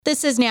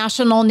This is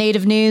National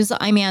Native News.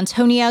 I'm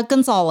Antonia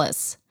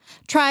Gonzalez.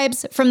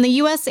 Tribes from the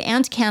U.S.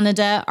 and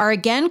Canada are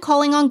again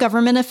calling on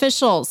government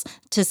officials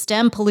to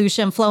stem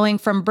pollution flowing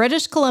from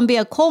British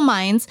Columbia coal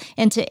mines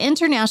into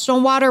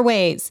international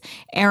waterways.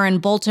 Aaron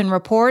Bolton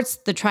reports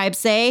the tribes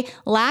say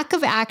lack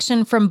of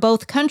action from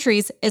both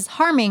countries is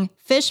harming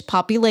fish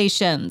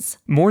populations.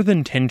 More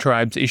than 10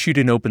 tribes issued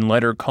an open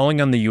letter calling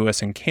on the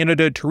U.S. and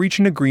Canada to reach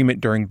an agreement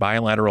during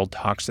bilateral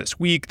talks this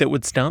week that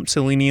would stop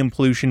selenium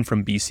pollution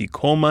from BC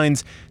coal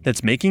mines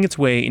that's making its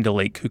way into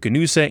Lake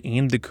Koocanusa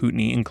and the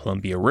Kootenay and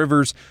Columbia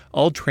Rivers,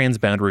 all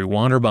transboundary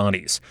water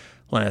bodies.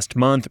 Last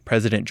month,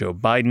 President Joe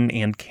Biden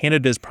and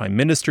Canada's Prime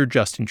Minister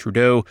Justin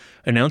Trudeau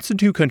announced the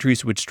two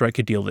countries would strike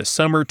a deal this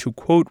summer to,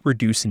 quote,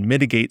 reduce and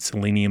mitigate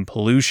selenium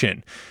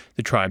pollution.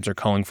 The tribes are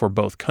calling for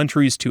both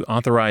countries to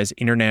authorize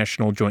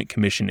International Joint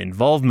Commission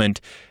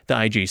involvement. The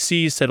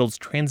IJC settles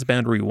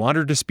transboundary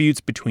water disputes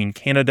between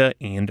Canada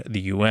and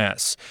the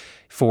U.S.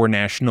 For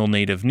National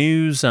Native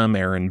News, I'm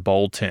Aaron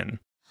Bolton.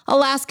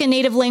 Alaska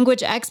Native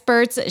language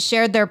experts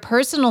shared their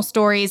personal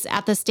stories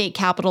at the state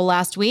capitol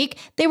last week.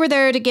 They were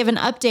there to give an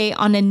update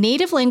on a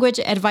Native Language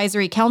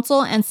Advisory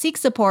Council and seek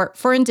support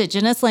for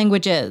Indigenous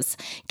languages.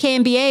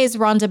 KMBA's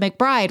Rhonda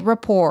McBride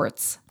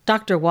reports.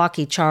 Dr.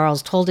 Walkie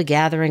Charles told a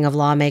gathering of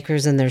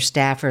lawmakers and their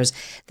staffers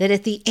that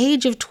at the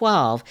age of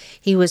 12,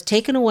 he was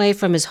taken away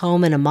from his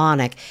home in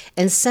Amonic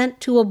and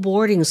sent to a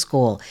boarding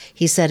school.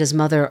 He said his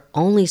mother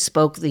only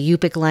spoke the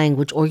Yupik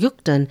language, or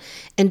Yukton,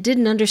 and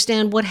didn't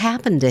understand what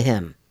happened to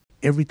him.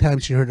 Every time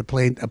she heard a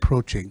plane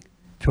approaching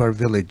to our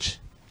village,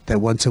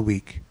 that once a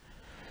week,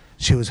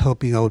 she was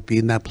hoping I would be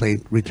in that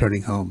plane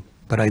returning home,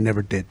 but I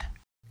never did.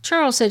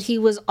 Charles said he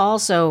was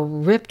also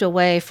ripped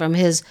away from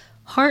his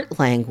heart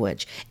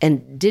language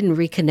and didn't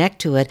reconnect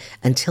to it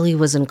until he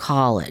was in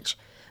college.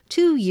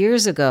 2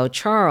 years ago,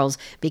 Charles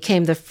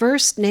became the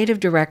first Native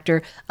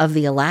director of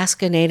the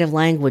Alaska Native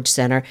Language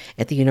Center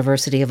at the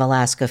University of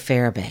Alaska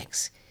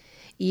Fairbanks.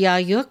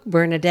 Yayuk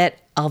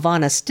Bernadette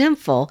Alvana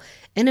Stimfel,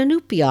 an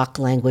Inupiaq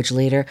language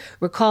leader,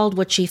 recalled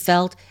what she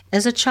felt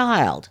as a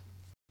child.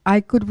 I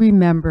could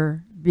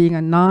remember being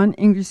a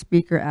non-English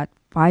speaker at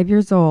 5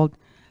 years old,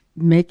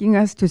 making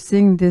us to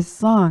sing this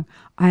song,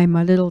 I'm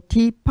a little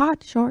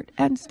teapot, short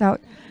and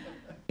stout.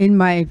 In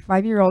my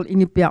 5-year-old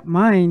Inupiaq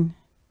mind,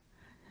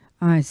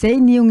 say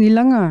niyong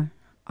nilanga,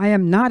 I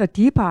am not a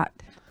teapot.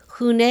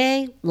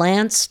 Hune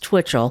Lance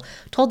Twitchell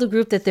told the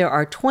group that there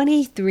are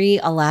 23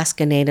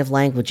 Alaska Native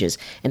languages,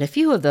 and a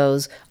few of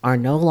those are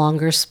no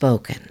longer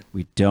spoken.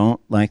 We don't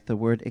like the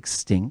word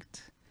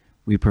extinct.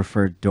 We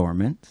prefer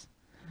dormant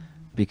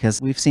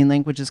because we've seen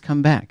languages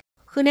come back.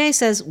 Hune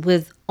says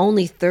with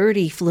only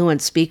 30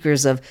 fluent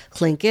speakers of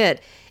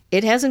Tlingit,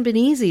 it hasn't been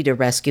easy to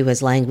rescue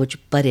his language,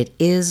 but it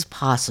is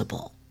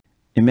possible.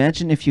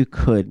 Imagine if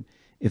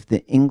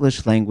the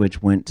English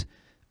language went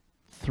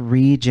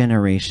 3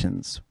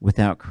 generations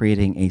without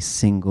creating a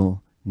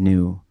single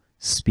new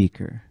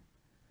speaker.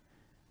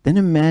 Then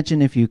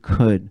imagine if you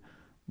could,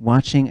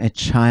 watching a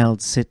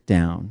child sit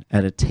down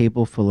at a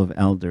table full of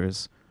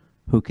elders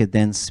who could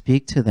then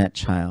speak to that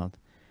child,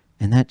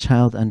 and that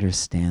child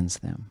understands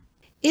them.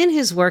 In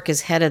his work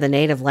as head of the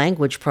Native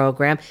Language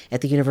Program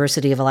at the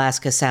University of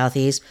Alaska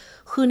Southeast,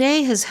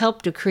 Hune has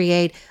helped to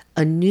create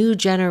a new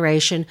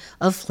generation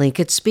of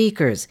Tlingit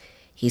speakers.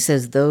 He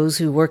says those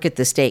who work at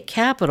the state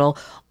capitol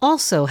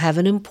also have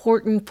an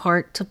important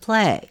part to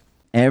play.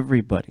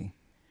 Everybody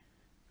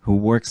who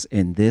works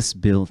in this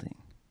building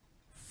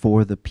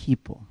for the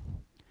people,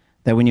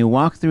 that when you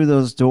walk through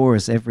those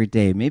doors every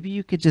day, maybe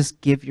you could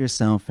just give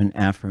yourself an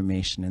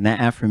affirmation, and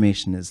that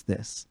affirmation is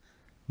this: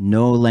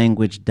 no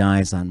language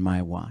dies on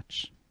my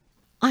watch.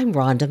 I'm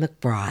Rhonda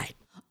McBride.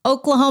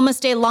 Oklahoma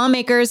state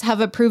lawmakers have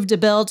approved a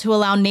bill to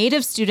allow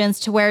Native students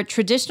to wear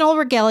traditional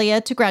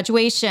regalia to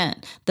graduation.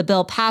 The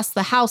bill passed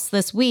the House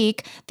this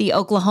week. The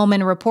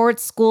Oklahoman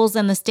reports schools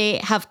in the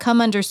state have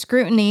come under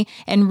scrutiny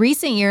in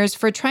recent years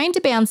for trying to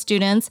ban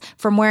students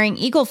from wearing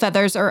eagle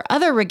feathers or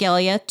other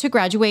regalia to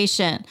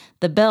graduation.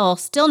 The bill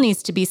still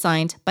needs to be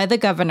signed by the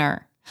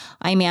governor.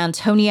 I'm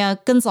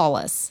Antonia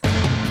Gonzalez.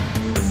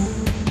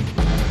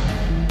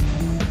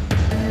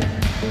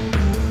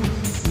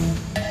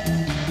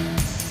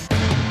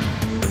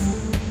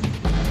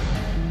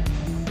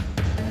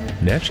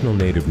 National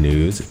Native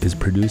News is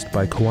produced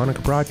by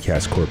Koahnic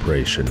Broadcast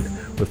Corporation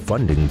with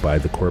funding by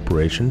the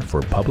Corporation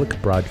for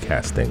Public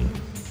Broadcasting.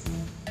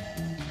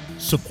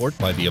 Support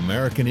by the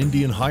American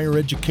Indian Higher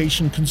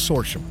Education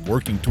Consortium,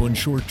 working to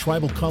ensure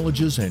tribal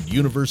colleges and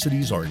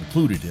universities are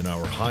included in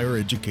our higher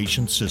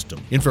education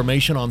system.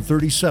 Information on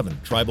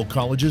 37 tribal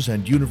colleges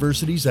and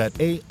universities at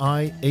aihec.org.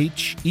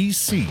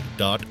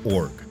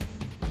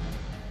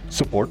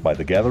 Support by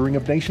the Gathering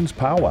of Nations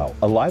Powwow,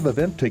 a live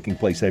event taking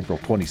place April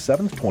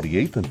 27th,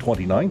 28th, and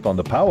 29th on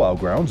the powwow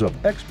grounds of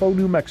Expo,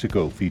 New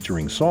Mexico,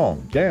 featuring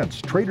song,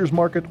 dance, traders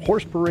market,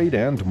 horse parade,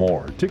 and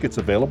more. Tickets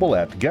available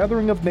at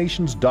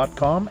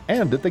gatheringofnations.com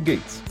and at the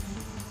gates.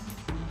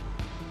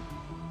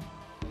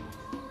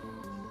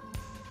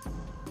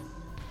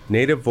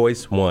 Native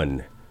Voice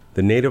One,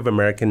 the Native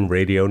American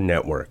Radio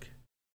Network.